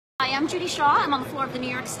Hi, I'm Judy Shaw. I'm on the floor of the New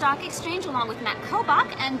York Stock Exchange along with Matt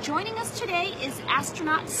Kobach, and joining us today is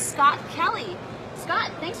astronaut Scott Kelly.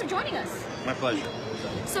 Scott, thanks for joining us. My pleasure.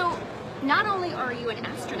 So, not only are you an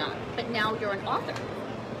astronaut, but now you're an author.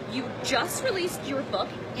 You just released your book,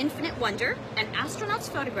 Infinite Wonder, An Astronaut's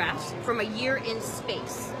Photographs from a Year in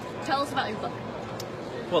Space. Tell us about your book.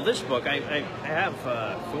 Well, this book, I have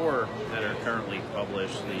four that are currently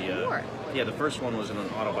published. Four? Yeah, the first one was an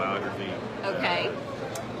autobiography. Okay.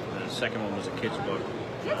 The second one was a kid's book.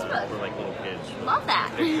 Kids' book? For like little kids. Love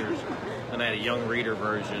that. Pictures. And I had a young reader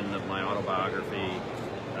version of my autobiography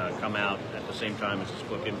come out at the same time as this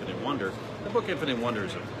book, Infinite Wonder. The book, Infinite Wonder,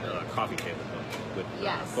 is a coffee table book with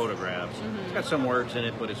photographs. Mm-hmm. It's got some words in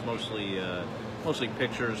it, but it's mostly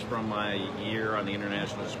pictures from my year on the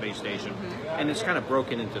International Space Station. Mm-hmm. And it's kind of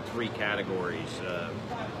broken into three categories.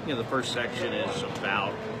 The first section is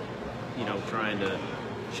about, trying to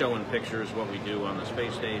show in pictures what we do on the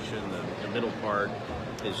space station. The middle part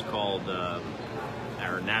is called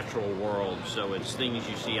our natural world, so it's things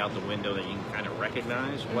you see out the window that you can kind of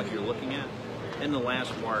recognize what you're looking at. And the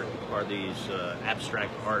last part are these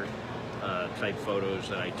abstract art type photos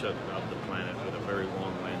that I took of the planet with a very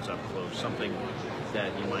long lens up close, something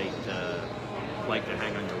that you might like to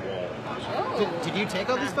hang on your wall. Oh. Did you take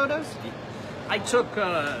all these photos? I took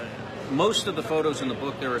most of the photos in the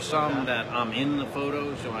book. There are some that I'm in the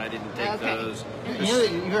photos, so I didn't take those. You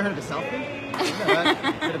ever heard of a selfie?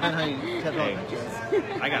 That could have been how you took all the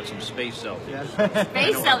pictures. I got some space selfies. Yeah.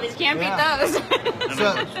 Space selfies, can't beat those. I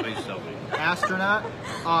know space selfie. Astronaut,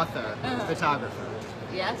 author, photographer.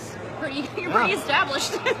 Yes, you're pretty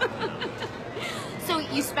established. So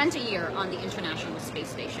you spent a year on the International Space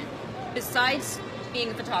Station. Besides being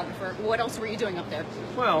a photographer, what else were you doing up there?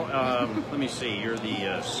 Well, let me see. You're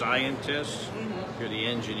the scientist, you're the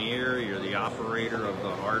engineer, you're the operator of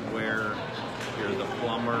the hardware, you're the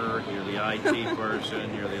plumber, you're the IT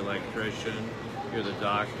person, you're the electrician, you're the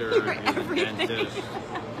doctor, you're the dentist.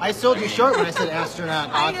 I sold you short when I said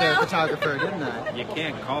astronaut, author, photographer, didn't I? You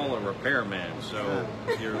can't call a repairman, so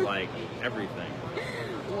you're like everything.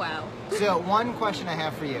 Wow. So one question I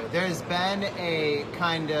have for you. There's been a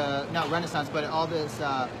kind of, not renaissance, but all this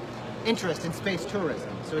interest in space tourism.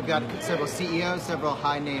 So we've got several CEOs, several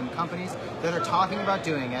high-name companies that are talking about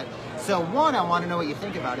doing it. So one, I want to know what you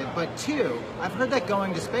think about it. But two, I've heard that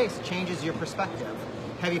going to space changes your perspective.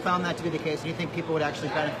 Have you found that to be the case? Do you think people would actually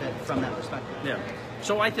benefit from that perspective? Yeah.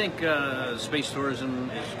 So I think space tourism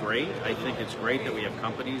is great. I think it's great that we have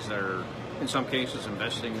companies that are, in some cases,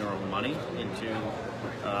 investing their own money into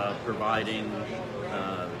providing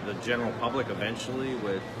the general public eventually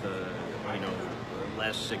with,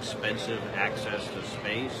 less expensive access to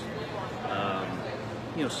space.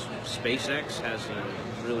 SpaceX has a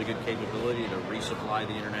really good capability to resupply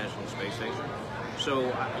the International Space Station.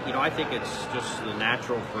 So, I think it's just the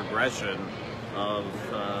natural progression of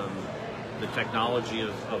the technology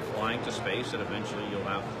of flying to space, and eventually you'll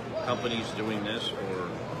have companies doing this for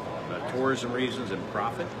tourism reasons and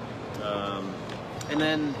profit. And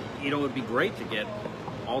then, it would be great to get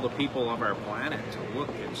all the people of our planet to look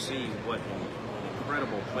and see what an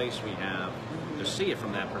incredible place we have, to see it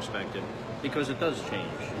from that perspective, because it does change,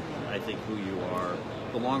 I think, who you are.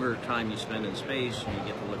 The longer time you spend in space, you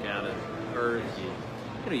get to look out at Earth,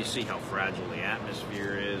 you see how fragile the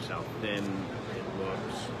atmosphere is, how thin it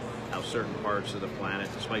looks, how certain parts of the planet,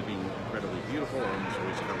 despite being incredibly beautiful, are almost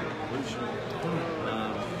always covered with pollution.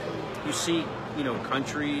 You see,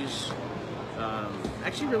 countries.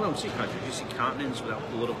 Actually, you really don't see countries. You see continents without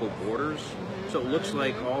political borders. So it looks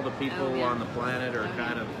like all the people on the planet are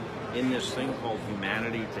kind of in this thing called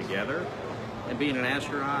humanity together. And being an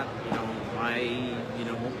astronaut,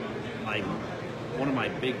 one of my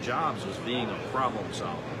big jobs was being a problem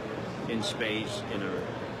solver in space in a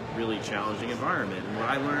really challenging environment. And what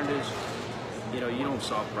I learned is, you don't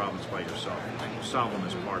solve problems by yourself. You solve them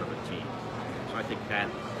as part of a team. So I think that,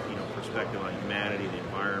 perspective on humanity, the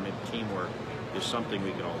environment, teamwork is something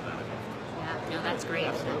we could all benefit from. Yeah, no, that's great.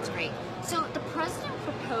 That's great. So the president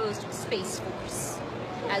proposed Space Force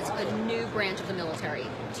as a new branch of the military.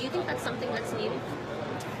 Do you think that's something that's needed?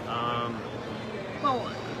 Well,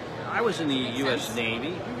 I was in the U.S.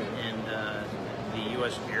 Navy, and the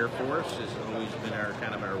U.S. Air Force has always been our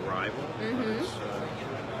rival. It's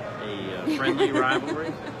a friendly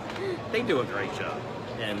rivalry. They do a great job,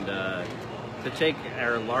 and to take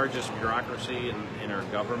our largest bureaucracy in our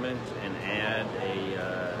government and add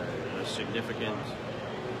a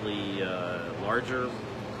significantly larger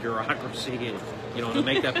bureaucracy, and to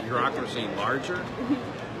make that bureaucracy larger,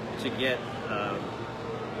 to get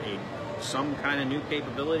some kind of new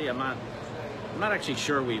capability. I'm not actually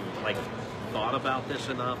sure we've thought about this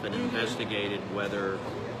enough and investigated whether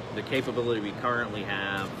the capability we currently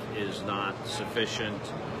have is not sufficient,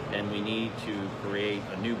 and we need to create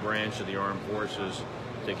a new branch of the armed forces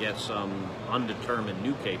to get some undetermined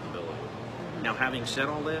new capability. Now, having said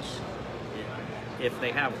all this, if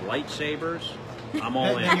they have lightsabers, I'm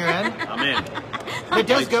all in. Then you're in? I'm in. It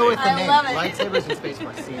does go with the I name. love it. Lightsabers and Space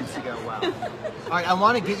Force seems to go well. All right, I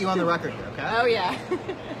want to get you on the record here, okay? Oh yeah.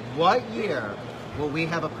 What year will we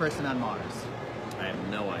have a person on Mars? I have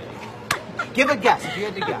no idea. Give a guess, if you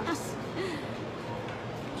had to guess.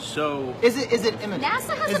 So Is it imminent?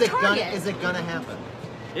 NASA has is a it target. Is it gonna happen?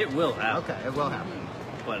 it will happen. Okay, it will happen.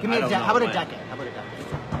 But Give me I a don't know how about a when. decade? How about a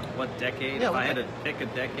decade? What decade? Yeah, If what I had to decade? pick a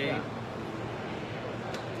decade,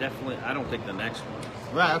 definitely. I don't think the next one.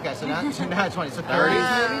 Right, okay, so now 20, so 30s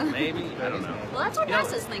 30s, maybe? maybe. I don't know. Well, that's what You know,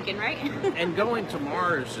 NASA's thinking, right? And going to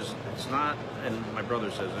Mars is, it's not, and my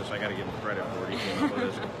brother says this, I got to give him credit for it, he came up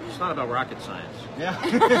with this. It's not about rocket science. Yeah.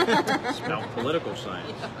 It's about political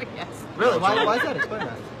science. Oh, yes. Really? Why is that? Explain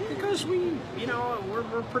that. Because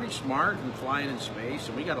we're pretty smart and flying in space,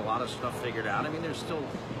 and we got a lot of stuff figured out. I mean, there's still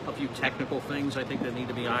a few technical things I think that need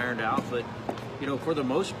to be ironed out, but for the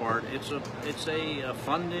most part, it's a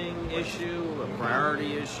funding issue, a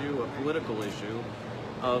priority issue, a political issue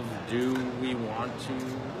of do we want to,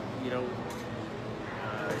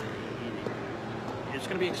 it's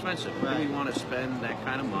going to be expensive. Do Right. we want to spend that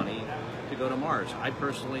kind of money to go to Mars? I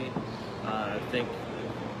personally think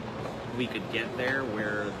we could get there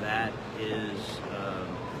where that is,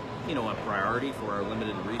 a priority for our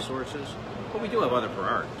limited resources. But we do have other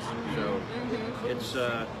priorities. So it's,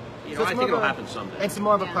 So I it's think more it'll of a- happen someday. It's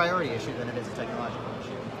more of a Yeah. priority issue than it is a technological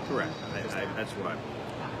issue. Correct. That's what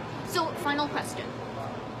I. So, final question.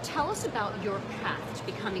 Tell us about your path to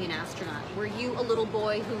becoming an astronaut. Were you a little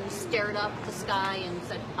boy who stared up at the sky and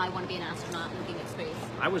said, I want to be an astronaut looking at space?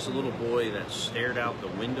 I was a little boy that stared out the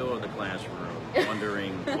window of the classroom,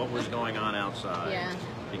 wondering what was going on outside, Yeah.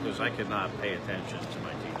 because I could not pay attention to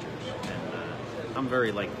my teachers. And I'm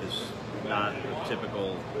very like this, not a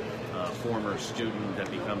typical former student that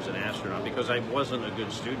becomes an astronaut, because I wasn't a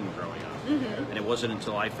good student growing up. And it wasn't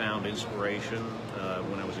until I found inspiration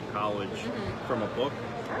when I was in college from a book,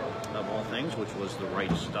 of all things, which was The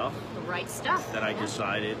Right Stuff, The right stuff. that I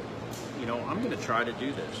decided, I'm going to try to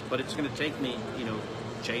do this. But it's going to take me,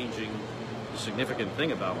 changing the significant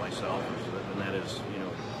thing about myself, and that is,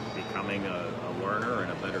 becoming a learner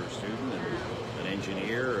and a better student and an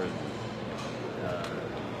engineer, a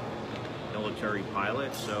military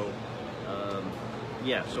pilot. So,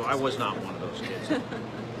 so I was not one of those kids that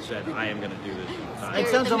said, I am going to do this full time. It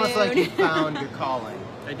Stare sounds at the almost like moon. you found your calling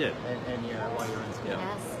I did. while you were in school.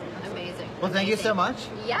 Yeah. Yes, amazing. Well, thank you so much.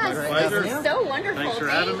 Yes, Great this having is you. so wonderful. Thanks for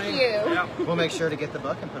Thank having me. you. Yeah. We'll make sure to get the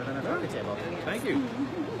book and put it on our coffee table. Thank you.